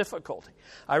that difficulty.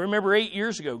 I remember 8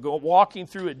 years ago walking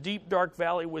through a deep, dark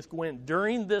valley with Gwen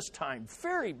during this time.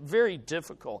 Very, very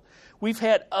difficult. We've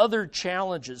had other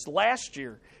challenges. Last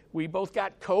year, we both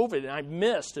got COVID, and I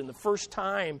missed. And the first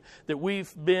time that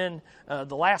we've been,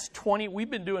 we've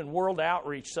been doing World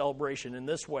Outreach Celebration in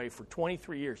this way for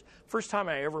 23 years. First time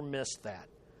I ever missed that.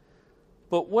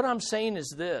 But what I'm saying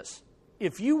is this.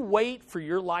 If you wait for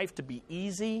your life to be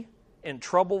easy and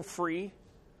trouble-free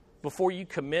before you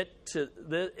commit to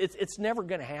this, it's never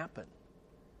going to happen.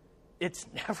 It's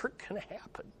never going to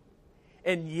happen.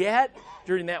 And yet,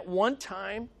 during that one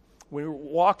time, we were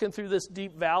walking through this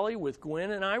deep valley with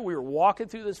Gwen and I. We were walking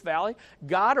through this valley.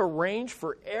 God arranged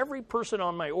for every person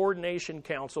on my ordination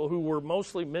council, who were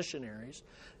mostly missionaries,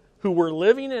 who were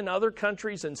living in other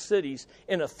countries and cities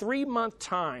in a 3-month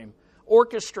time,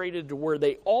 orchestrated to where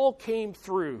they all came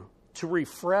through to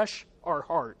refresh our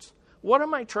hearts. What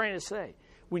am I trying to say?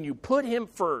 When you put Him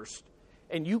first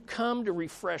and you come to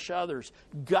refresh others,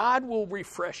 God will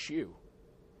refresh you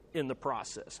in the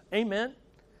process. Amen?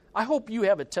 I hope you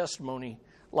have a testimony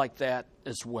like that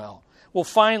as well. Well,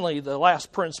 finally, the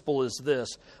last principle is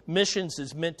this. Missions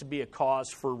is meant to be a cause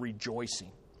for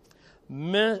rejoicing.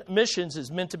 Missions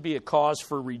is meant to be a cause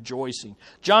for rejoicing.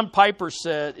 John Piper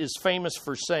is famous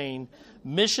for saying,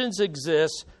 missions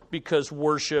exist because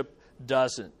worship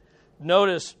doesn't.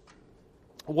 Notice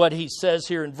what he says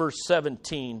here in verse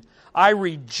 17. I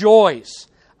rejoice.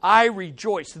 I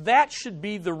rejoice. That should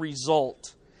be the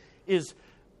result.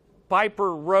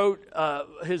 Piper wrote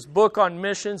his book on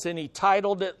missions, and he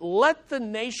titled it, Let the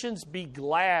Nations Be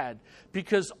Glad,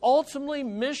 because ultimately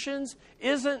missions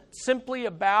isn't simply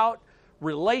about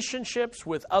relationships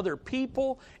with other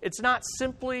people. It's not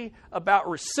simply about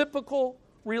reciprocal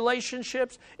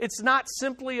relationships. It's not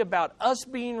simply about us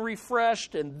being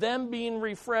refreshed and them being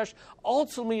refreshed.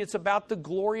 Ultimately, it's about the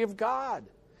glory of God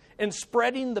and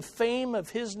spreading the fame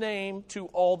of His name to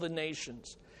all the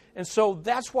nations. And so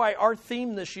that's why our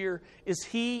theme this year is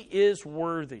He is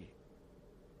worthy.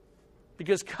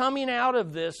 Because coming out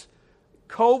of this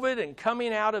COVID and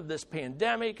coming out of this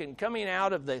pandemic and coming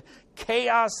out of the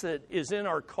chaos that is in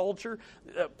our culture,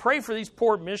 pray for these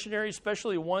poor missionaries,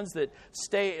 especially ones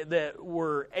that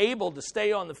were able to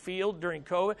stay on the field during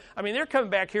COVID. I mean, they're coming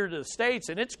back here to the States,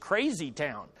 and it's crazy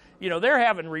town. You know, they're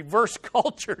having reverse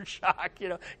culture shock. You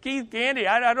know, Keith Gandy,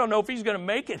 I don't know if he's going to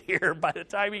make it here by the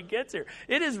time he gets here.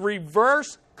 It is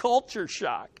reverse culture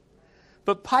shock.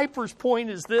 But Piper's point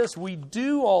is this: we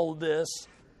do all this.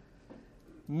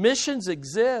 Missions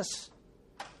exist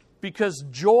because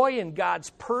joy in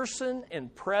God's person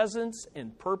and presence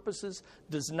and purposes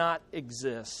does not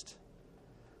exist.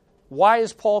 Why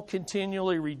is Paul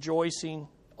continually rejoicing?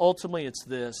 Ultimately, it's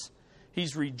this.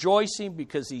 He's rejoicing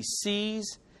because he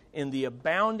sees in the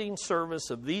abounding service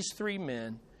of these 3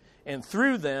 men, and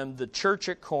through them, the church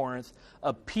at Corinth,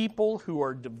 a people who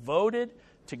are devoted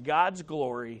to God's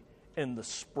glory and the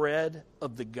spread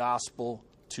of the gospel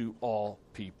to all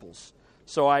peoples.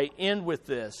 So I end with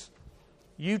this.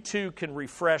 You too can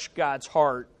refresh God's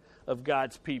heart of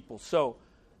God's people. So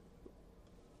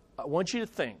I want you to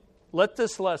think. Let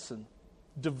this lesson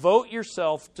devote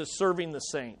yourself to serving the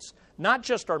saints. Not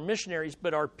just our missionaries,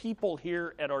 but our people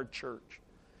here at our church.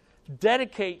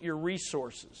 Dedicate your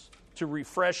resources to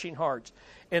refreshing hearts.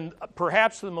 And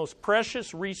perhaps the most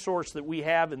precious resource that we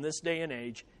have in this day and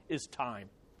age is time.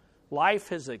 Life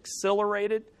has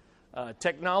accelerated.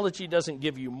 Technology doesn't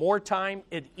give you more time.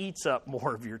 It eats up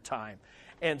more of your time.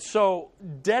 And so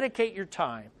dedicate your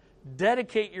time.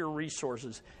 Dedicate your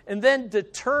resources. And then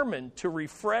determine to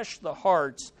refresh the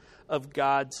hearts of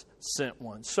God's sent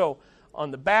ones. So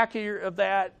on the back of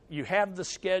that, you have the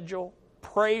schedule.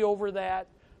 Pray over that.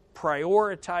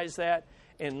 Prioritize that.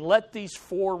 And let these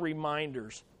 4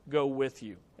 reminders go with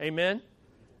you. Amen?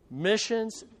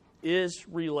 Missions is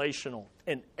relational.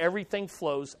 And everything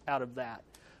flows out of that.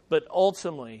 But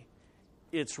ultimately,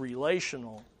 it's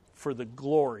relational for the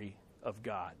glory of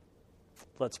God.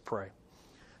 Let's pray.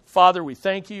 Father, we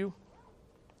thank you.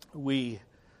 We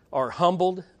are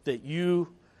humbled that you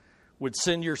would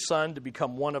send your Son to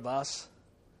become one of us,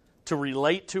 to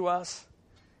relate to us.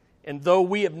 And though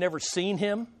we have never seen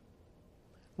Him,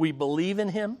 we believe in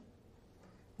Him.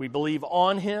 We believe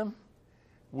on Him.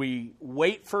 We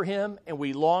wait for Him, and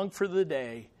we long for the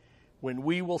day when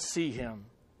we will see Him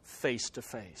face to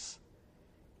face.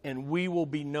 And we will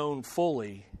be known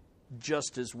fully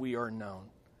just as we are known.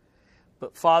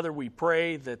 But Father, we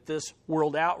pray that this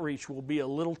World Outreach will be a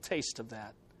little taste of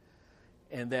that.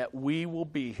 And that we will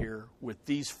be here with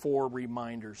these 4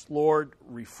 reminders. Lord,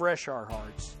 refresh our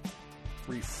hearts.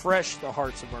 Refresh the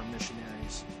hearts of our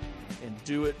missionaries. And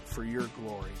do it for your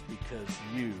glory, because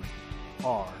you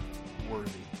are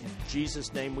worthy. In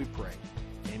Jesus' name we pray.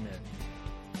 Amen.